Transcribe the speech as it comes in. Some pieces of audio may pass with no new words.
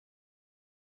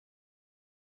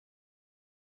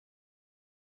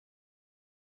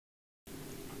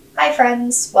Hi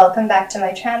friends, welcome back to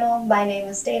my channel. My name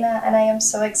is Dana and I am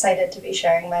so excited to be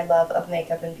sharing my love of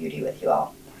makeup and beauty with you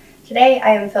all. Today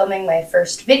I am filming my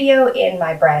first video in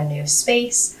my brand new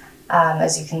space.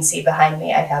 As you can see behind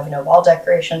me, I have no wall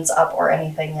decorations up or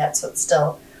anything yet, so it's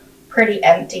still pretty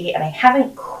empty and I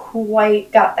haven't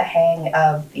quite got the hang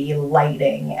of the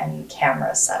lighting and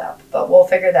camera setup, but we'll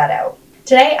figure that out.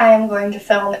 Today I am going to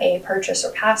film a purchase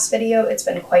or pass video. It's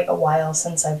been quite a while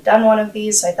since I've done one of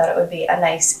these, so I thought it would be a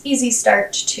nice, easy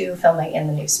start to filming in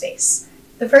the new space.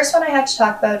 The first one I have to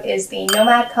talk about is the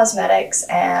Nomad Cosmetics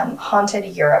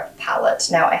Haunted Europe palette.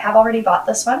 Now, I have already bought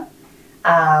this one.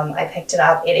 I picked it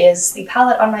up. It is the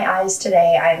palette on my eyes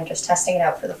today. I'm just testing it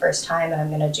out for the first time, and I'm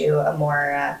going to do a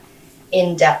more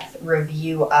in-depth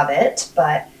review of it,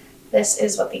 but this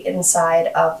is what the inside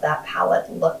of that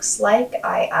palette looks like.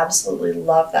 I absolutely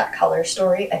love that color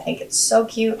story. I think it's so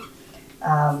cute.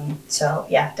 So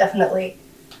yeah, definitely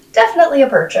a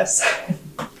purchase.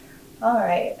 All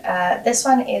right, this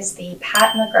one is the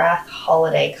Pat McGrath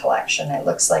Holiday Collection. It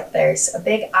looks like there's a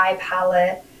big eye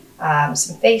palette,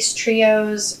 some face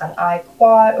trios, an eye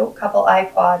quad, a couple eye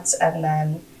quads, and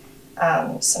then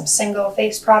some single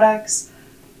face products.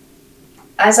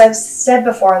 As I've said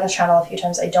before on the channel a few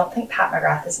times, I don't think Pat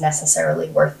McGrath is necessarily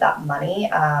worth that money.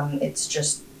 It's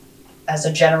just, as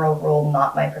a general rule,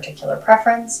 not my particular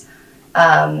preference.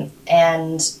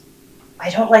 And I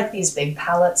don't like these big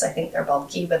palettes. I think they're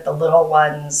bulky, but the little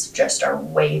ones just are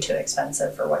way too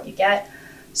expensive for what you get.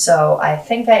 So I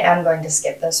think I am going to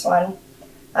skip this one.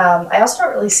 I also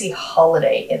don't really see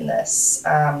holiday in this.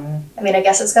 I mean, I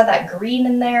guess it's got that green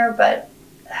in there, but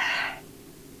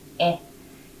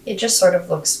It just sort of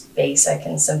looks basic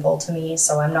and simple to me,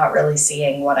 so I'm not really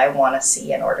seeing what I want to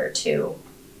see in order to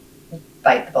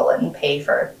bite the bullet and pay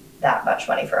for that much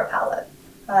money for a palette.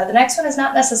 The next one is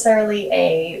not necessarily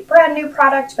a brand new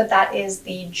product, but that is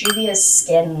the Juvia's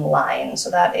Skin line. So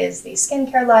that is the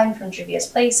skincare line from Juvia's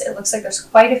Place. It looks like there's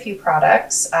quite a few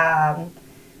products.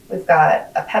 We've got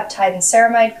a peptide and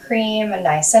ceramide cream, a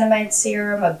niacinamide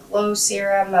serum, a glow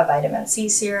serum, a vitamin C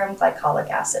serum, glycolic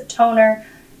acid toner,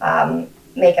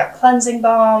 makeup cleansing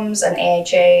balms, an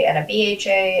AHA and a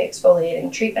BHA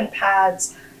exfoliating treatment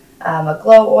pads, a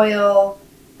glow oil,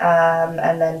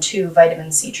 and then 2 vitamin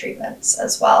C treatments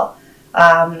as well.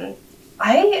 I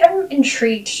am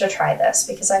intrigued to try this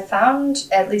because I found,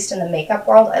 at least in the makeup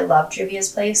world, I love Juvia's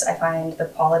Place. I find the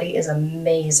quality is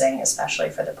amazing, especially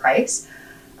for the price.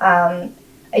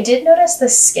 I did notice the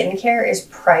skincare is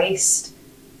priced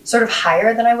sort of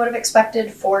higher than I would have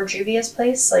expected for Juvia's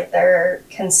Place. Like, they're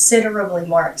considerably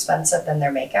more expensive than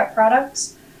their makeup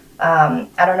products. I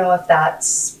don't know if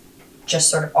that's just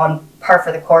sort of on par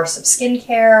for the course of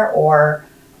skincare, or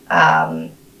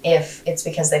if it's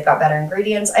because they've got better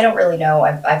ingredients. I don't really know.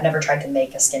 I've never tried to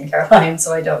make a skincare line,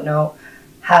 so I don't know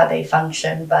how they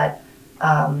function, but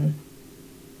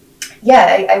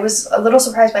yeah, I was a little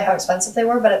surprised by how expensive they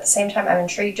were, but at the same time, I'm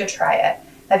intrigued to try it.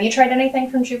 Have you tried anything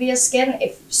from Juvia's Skin?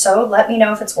 If so, let me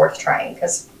know if it's worth trying,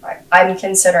 because I'm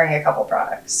considering a couple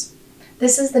products.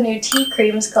 This is the new tea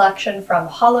creams collection from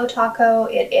Holo Taco.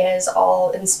 It is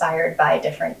all inspired by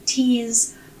different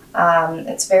teas.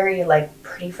 It's very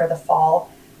pretty for the fall.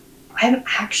 I'm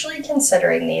actually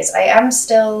considering these. I am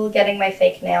still getting my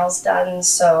fake nails done,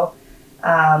 so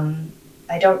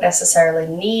I don't necessarily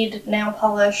need nail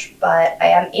polish, but I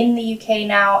am in the UK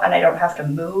now and I don't have to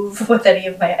move with any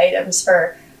of my items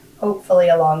for hopefully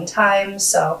a long time,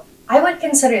 so I would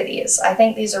consider these. I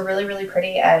think these are really, really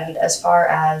pretty, and as far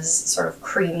as sort of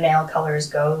cream nail colors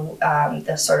go,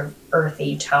 this sort of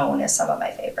earthy tone is some of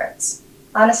my favorites.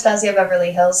 Anastasia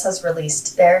Beverly Hills has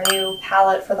released their new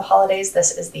palette for the holidays.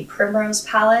 This is the Primrose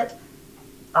palette.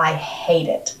 I hate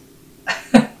it.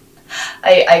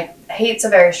 I hate's a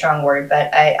very strong word,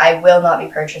 but I will not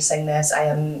be purchasing this. I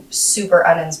am super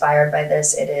uninspired by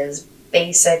this. It is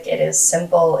basic, it is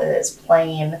simple, it is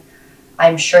plain.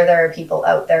 I'm sure there are people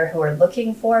out there who are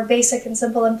looking for basic and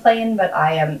simple and plain, but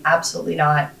I am absolutely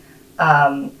not.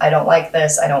 I don't like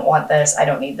this, I don't want this, I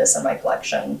don't need this in my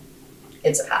collection.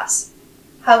 It's a pass.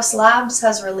 Haus Labs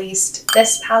has released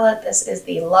this palette. This is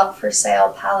the Love for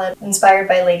Sale palette, inspired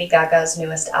by Lady Gaga's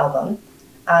newest album.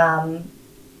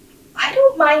 I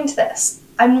don't mind this.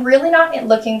 I'm really not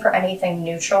looking for anything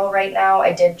neutral right now.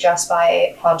 I did just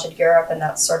buy Haunted Europe, and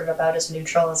that's sort of about as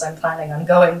neutral as I'm planning on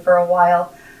going for a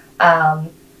while.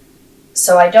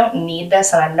 So I don't need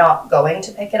this, and I'm not going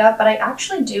to pick it up, but I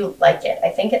actually do like it. I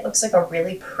think it looks like a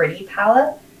really pretty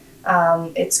palette.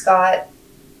 It's got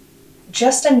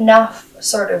just enough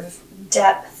sort of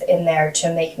depth in there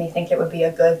to make me think it would be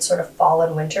a good sort of fall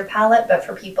and winter palette, but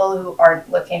for people who aren't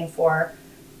looking for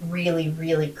really,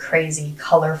 really crazy,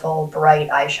 colorful, bright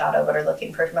eyeshadow but are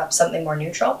looking for something more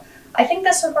neutral, I think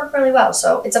this would work really well.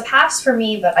 So it's a pass for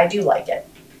me, but I do like it.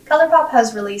 ColourPop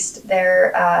has released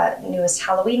their newest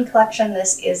Halloween collection.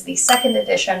 This is the second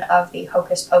edition of the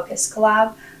Hocus Pocus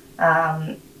collab.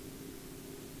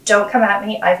 Don't come at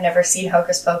me, I've never seen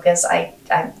Hocus Pocus.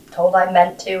 I'm told I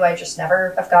meant to, I just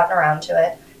never have gotten around to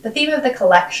it. The theme of the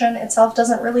collection itself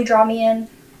doesn't really draw me in,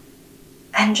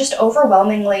 and just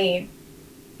overwhelmingly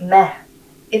meh.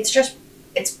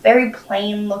 It's very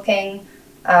plain looking.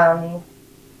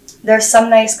 There's some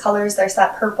nice colors, there's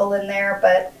that purple in there,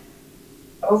 but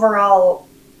overall,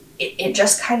 it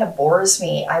just kind of bores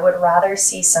me. I would rather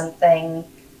see something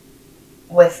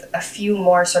with a few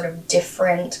more sort of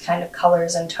different kind of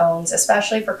colors and tones,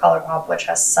 especially for ColourPop, which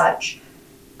has such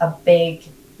a big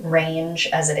range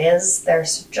as it is.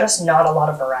 There's just not a lot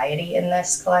of variety in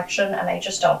this collection, and I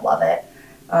just don't love it.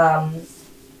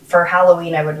 For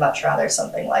Halloween, I would much rather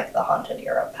something like the Haunted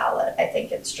Europe palette. I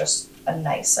think it's just a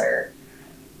nicer,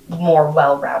 more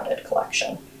well-rounded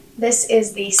collection. This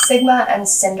is the Sigma and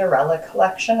Cinderella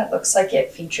collection. It looks like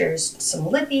it features some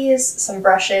lippies, some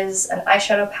brushes, an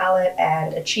eyeshadow palette,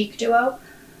 and a cheek duo.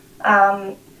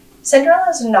 Cinderella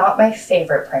is not my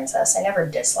favorite princess. I never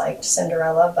disliked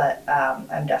Cinderella, but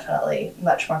I'm definitely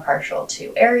much more partial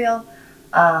to Ariel.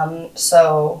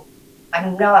 So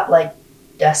I'm not like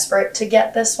desperate to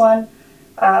get this one.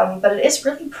 But it is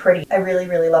really pretty. I really,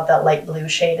 really love that light blue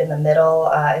shade in the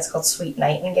middle. It's called Sweet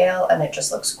Nightingale, and it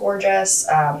just looks gorgeous.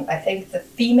 I think the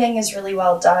theming is really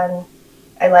well done.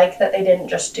 I like that they didn't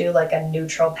just do like a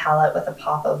neutral palette with a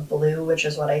pop of blue, which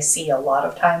is what I see a lot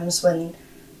of times when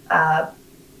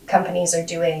companies are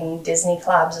doing Disney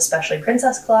collabs, especially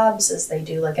princess collabs, is they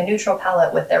do like a neutral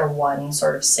palette with their one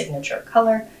sort of signature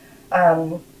color.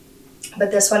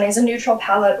 But this one is a neutral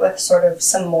palette with sort of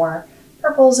some more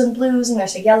purples and blues, and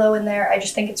there's a yellow in there. I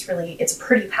just think it's a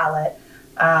pretty palette.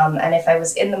 And if I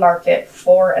was in the market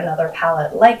for another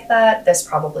palette like that, this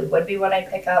probably would be one I'd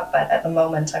pick up, but at the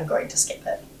moment I'm going to skip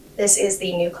it. This is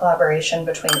the new collaboration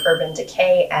between Urban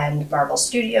Decay and Marvel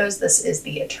Studios. This is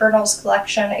the Eternals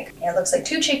collection. It looks like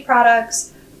 2 cheek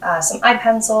products, some eye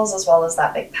pencils, as well as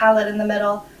that big palette in the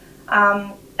middle.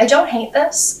 I don't hate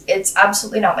this. It's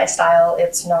absolutely not my style.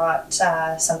 It's not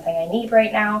something I need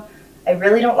right now. I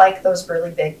really don't like those really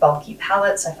big bulky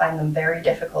palettes. I find them very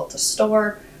difficult to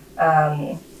store.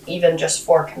 Even just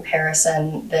for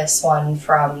comparison, this one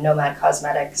from Nomad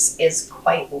Cosmetics is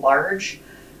quite large,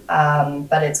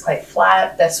 but it's quite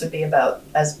flat. This would be about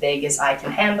as big as I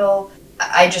can handle.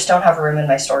 I just don't have room in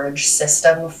my storage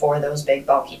system for those big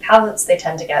bulky palettes. They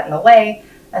tend to get in the way,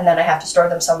 and then I have to store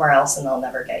them somewhere else and they'll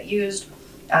never get used.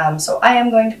 So I am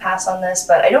going to pass on this,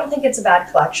 but I don't think it's a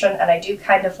bad collection, and I do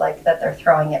kind of like that they're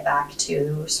throwing it back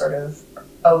to sort of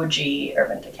OG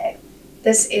Urban Decay.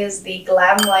 This is the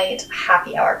Glamlight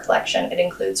Happy Hour collection. It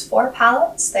includes 4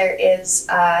 palettes. There is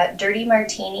Dirty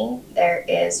Martini, there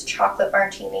is Chocolate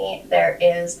Martini, there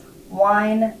is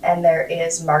Wine, and there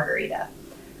is Margarita.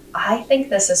 I think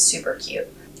this is super cute.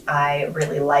 I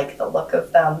really like the look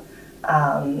of them.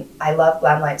 I love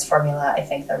Glamlight's formula. I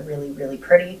think they're really, really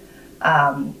pretty.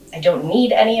 I don't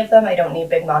need any of them. I don't need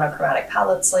big monochromatic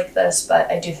palettes like this,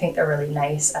 but I do think they're really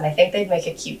nice, and I think they'd make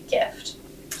a cute gift.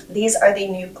 These are the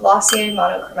new Glossier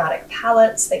monochromatic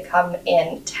palettes. They come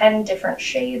in 10 different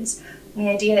shades, and the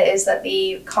idea is that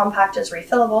the compact is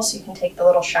refillable, so you can take the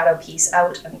little shadow piece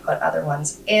out and put other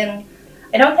ones in.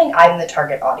 I don't think I'm the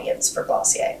target audience for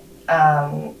Glossier.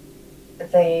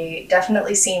 They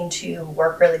definitely seem to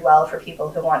work really well for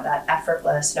people who want that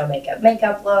effortless, no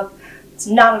makeup look. It's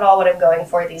not at all what I'm going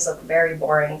for. These look very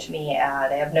boring to me.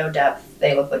 They have no depth.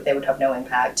 They look like they would have no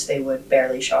impact. They would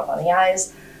barely show up on the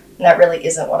eyes. And that really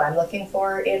isn't what I'm looking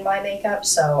for in my makeup,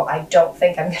 so I don't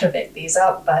think I'm going to pick these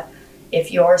up. But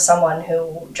if you're someone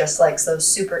who just likes those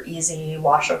super easy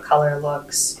wash of color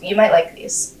looks, you might like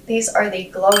these. These are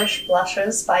the Glowish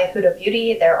Blushes by Huda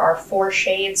Beauty. There are 4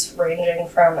 shades ranging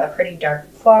from a pretty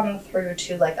dark plum through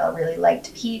to like a really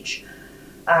light peach.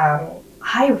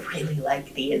 I really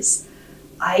like these.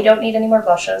 I don't need any more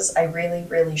blushes. I really,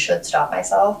 really should stop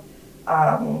myself.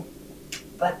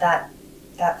 But that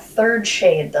 3rd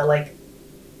shade, the like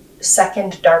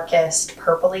second darkest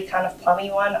purpley kind of plummy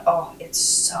one, oh, it's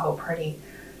so pretty.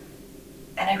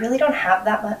 And I really don't have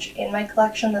that much in my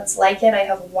collection that's like it. I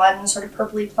have one sort of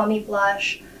purpley plummy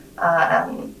blush. I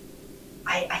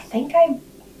think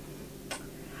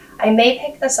I may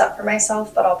pick this up for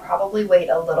myself, but I'll probably wait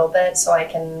a little bit so I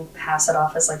can pass it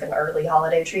off as like an early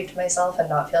holiday treat to myself and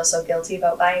not feel so guilty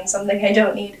about buying something I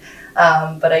don't need.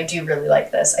 But I do really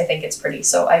like this. I think it's pretty,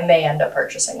 so I may end up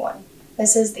purchasing one.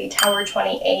 This is the Tower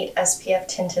 28 SPF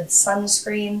Tinted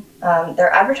Sunscreen.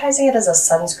 They're advertising it as a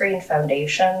sunscreen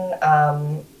foundation,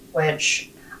 which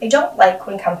I don't like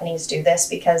when companies do this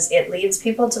because it leads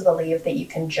people to believe that you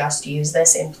can just use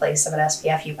this in place of an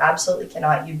SPF. You absolutely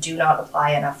cannot. You do not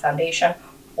apply enough foundation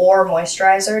or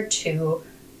moisturizer to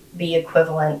be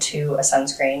equivalent to a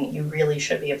sunscreen. You really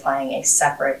should be applying a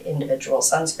separate individual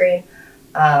sunscreen.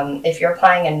 If you're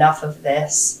applying enough of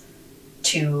this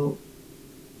to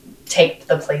take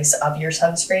the place of your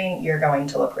sunscreen, you're going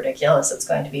to look ridiculous. It's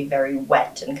going to be very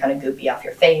wet and kind of goopy off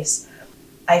your face.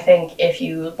 I think if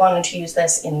you wanted to use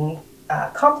this in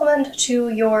complement to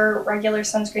your regular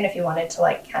sunscreen, if you wanted to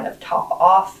like kind of top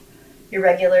off your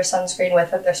regular sunscreen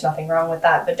with it, there's nothing wrong with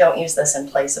that, but don't use this in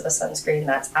place of a sunscreen.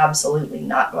 That's absolutely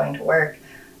not going to work.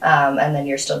 And then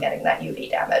you're still getting that UV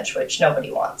damage, which nobody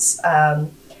wants.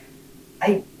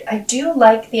 I do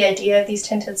like the idea of these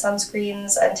tinted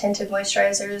sunscreens and tinted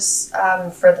moisturizers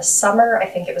for the summer. I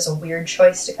think it was a weird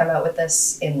choice to come out with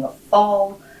this in the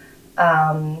fall.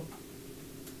 And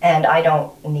I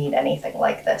don't need anything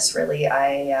like this, really.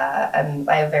 I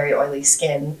have very oily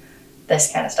skin.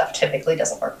 This kind of stuff typically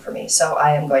doesn't work for me, so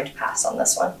I am going to pass on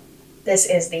this one. This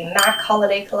is the MAC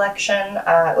Holiday Collection.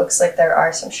 It looks like there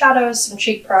are some shadows, some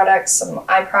cheek products, some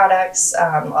eye products,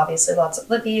 obviously lots of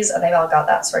lippies, and they've all got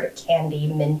that sort of candy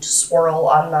mint swirl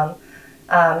on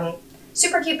them.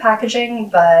 Super cute packaging,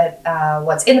 but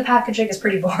what's in the packaging is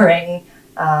pretty boring.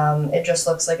 It just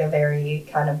looks like a very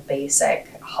kind of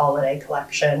basic holiday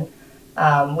collection,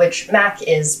 which MAC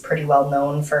is pretty well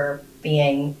known for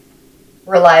being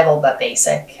reliable but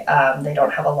basic. They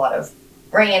don't have a lot of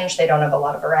range, they don't have a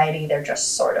lot of variety, they're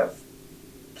just sort of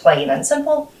plain and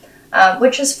simple,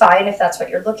 which is fine if that's what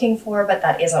you're looking for, but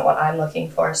that isn't what I'm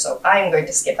looking for, so I'm going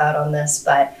to skip out on this,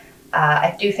 but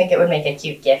I do think it would make a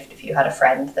cute gift if you had a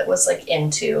friend that was like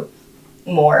into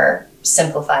more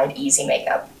simplified, easy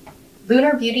makeup.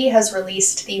 Lunar Beauty has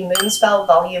released the Moonspell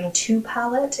Volume 2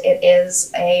 palette. It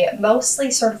is a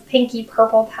mostly sort of pinky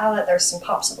purple palette. There's some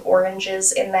pops of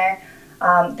oranges in there.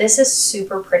 This is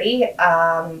super pretty,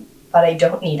 but I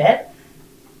don't need it.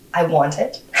 I want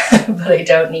it, but I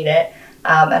don't need it.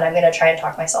 And I'm going to try and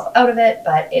talk myself out of it,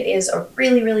 but it is a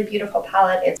really, really beautiful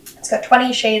palette. It's got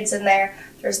 20 shades in there.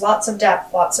 There's lots of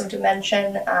depth, lots of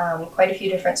dimension, quite a few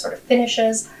different sort of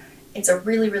finishes. It's a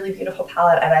really, really beautiful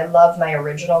palette, and I love my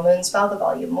original Moonspell, the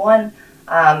Volume 1.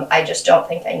 I just don't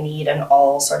think I need an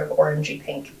all sort of orangey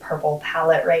pink purple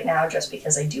palette right now, just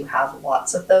because I do have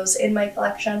lots of those in my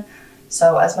collection.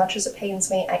 So as much as it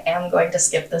pains me, I am going to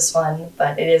skip this one,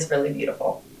 but it is really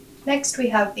beautiful. Next we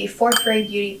have the Fourth Ray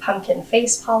Beauty Pumpkin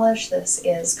Face Polish. This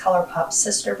is ColourPop's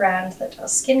sister brand that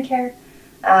does skincare.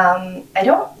 I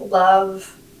don't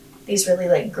love these really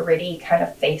like gritty kind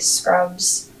of face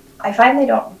scrubs. I find they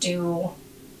don't feel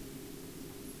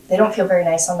very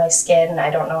nice on my skin. I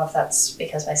don't know if that's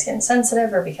because my skin's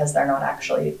sensitive or because they're not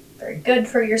actually very good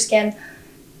for your skin.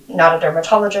 Not a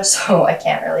dermatologist, so I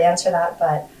can't really answer that,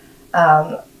 but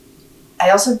I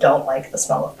also don't like the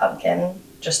smell of pumpkin,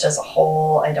 just as a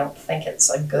whole. I don't think it's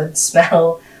a good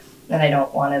smell, and I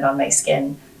don't want it on my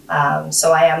skin.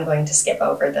 So I am going to skip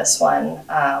over this one,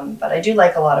 but I do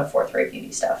like a lot of Fourth Ray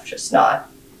Beauty stuff, just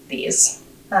not these.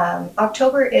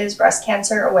 October is Breast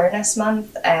Cancer Awareness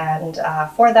Month, and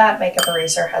for that, Makeup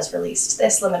Eraser has released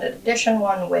this limited edition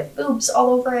one with boobs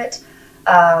all over it.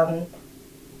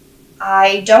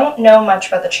 I don't know much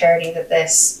about the charity that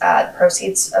the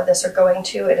proceeds of this are going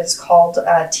to. It is called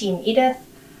Team Edith.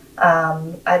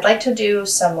 I'd like to do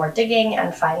some more digging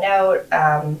and find out.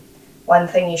 One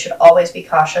thing you should always be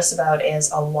cautious about is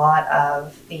a lot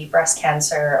of the breast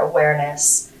cancer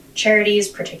awareness charities,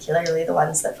 particularly the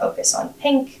ones that focus on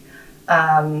pink.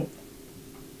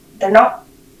 They're not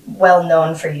well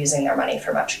known for using their money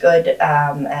for much good,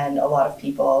 and a lot of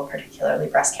people, particularly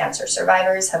breast cancer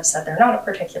survivors, have said they're not a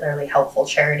particularly helpful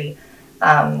charity.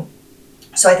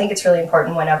 So I think it's really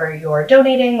important whenever you're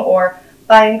donating or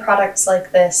buying products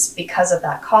like this because of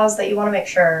that cause that you want to make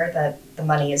sure that the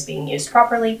money is being used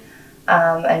properly,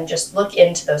 and just look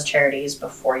into those charities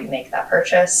before you make that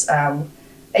purchase.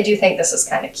 I do think this is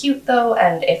kind of cute though,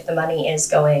 and if the money is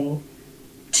going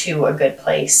to a good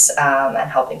place and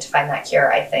helping to find that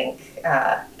cure, I think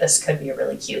this could be a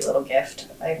really cute little gift.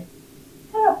 I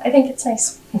don't know, I think it's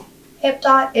nice.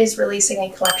 HipDot is releasing a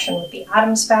collection with the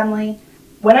Addams Family.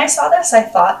 When I saw this, I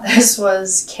thought this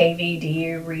was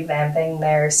KVD revamping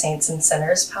their Saints and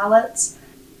Sinners palettes.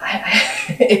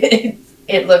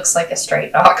 It looks like a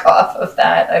straight knockoff of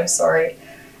that, I'm sorry.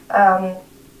 I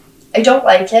don't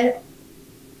like it.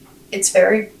 It's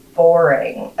very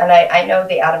boring, and I know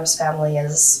the Addams Family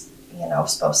is, you know,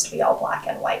 supposed to be all black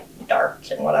and white,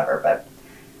 dark and whatever, but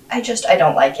I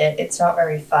don't like it. It's not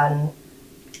very fun.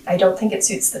 I don't think it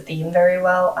suits the theme very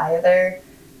well either,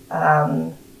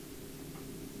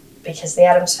 because the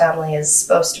Addams Family is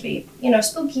supposed to be, you know,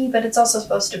 spooky, but it's also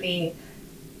supposed to be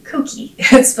kooky.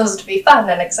 It's supposed to be fun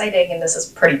and exciting, and this is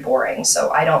pretty boring,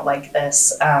 so I don't like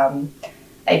this.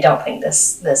 I don't think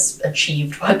this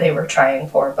achieved what they were trying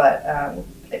for, but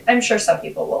I'm sure some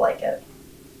people will like it.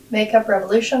 Makeup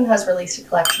Revolution has released a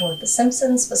collection with The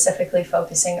Simpsons, specifically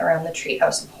focusing around the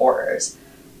Treehouse of Horrors.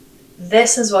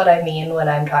 This is what I mean when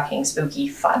I'm talking spooky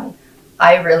fun.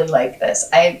 I really like this.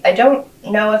 I don't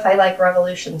know if I like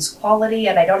Revolution's quality,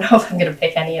 and I don't know if I'm going to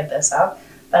pick any of this up,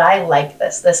 but I like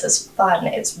this. This is fun.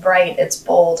 It's bright, it's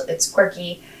bold, it's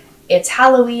quirky. It's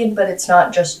Halloween, but it's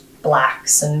not just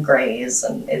blacks and grays,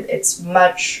 and it's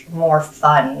much more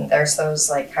fun. There's those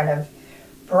like kind of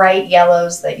bright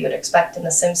yellows that you would expect in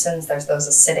The Simpsons. There's those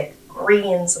acidic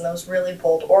greens and those really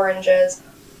bold oranges.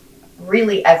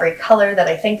 Really every color that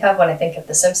I think of when I think of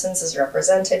The Simpsons is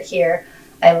represented here.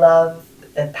 I love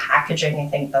the packaging. I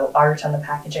think the art on the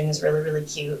packaging is really, really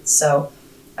cute. So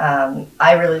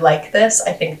I really like this.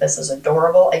 I think this is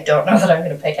adorable. I don't know that I'm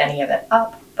going to pick any of it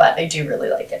up, but I do really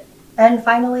like it. And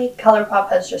finally, ColourPop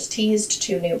has just teased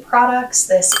 2 new products.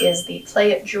 This is the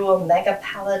Play It Jewel Mega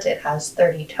Palette. It has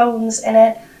 30 tones in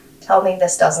it. Tell me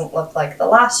this doesn't look like the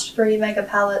last 3 Mega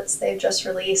Palettes they've just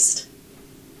released.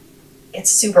 It's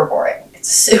super boring. It's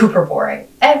super boring.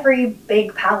 Every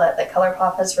big palette that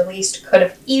ColourPop has released could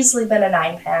have easily been a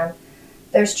 9-pan.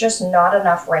 There's just not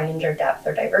enough range or depth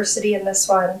or diversity in this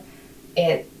one.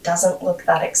 It doesn't look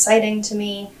that exciting to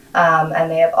me. And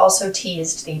they have also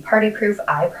teased the Party Proof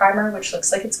Eye Primer, which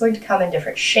looks like it's going to come in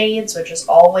different shades, which is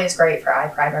always great for eye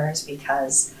primers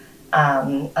because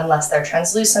unless they're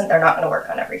translucent, they're not going to work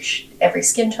on every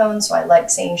skin tone, so I like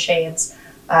seeing shades.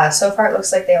 So far it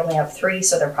looks like they only have 3,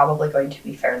 so they're probably going to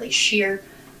be fairly sheer.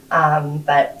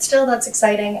 But still, that's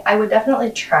exciting. I would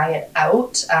definitely try it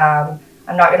out.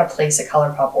 I'm not going to place a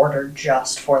ColourPop order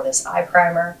just for this eye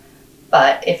primer,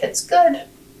 but if it's good,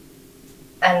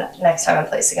 and next time I'm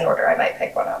placing an order, I might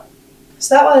pick one up.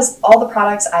 So that was all the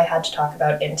products I had to talk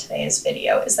about in today's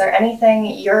video. Is there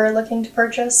anything you're looking to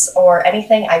purchase or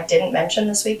anything I didn't mention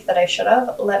this week that I should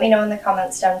have? Let me know in the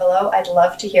comments down below. I'd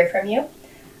love to hear from you.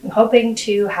 I'm hoping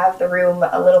to have the room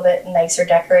a little bit nicer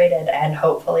decorated and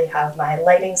hopefully have my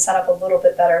lighting set up a little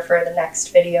bit better for the next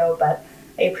video, but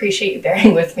I appreciate you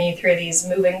bearing with me through these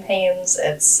moving pains.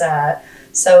 It's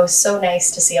so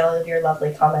nice to see all of your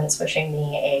lovely comments wishing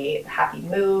me a happy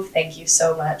move. Thank you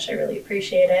so much. I really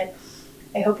appreciate it.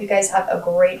 I hope you guys have a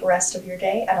great rest of your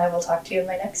day, and I will talk to you in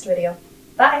my next video.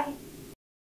 Bye!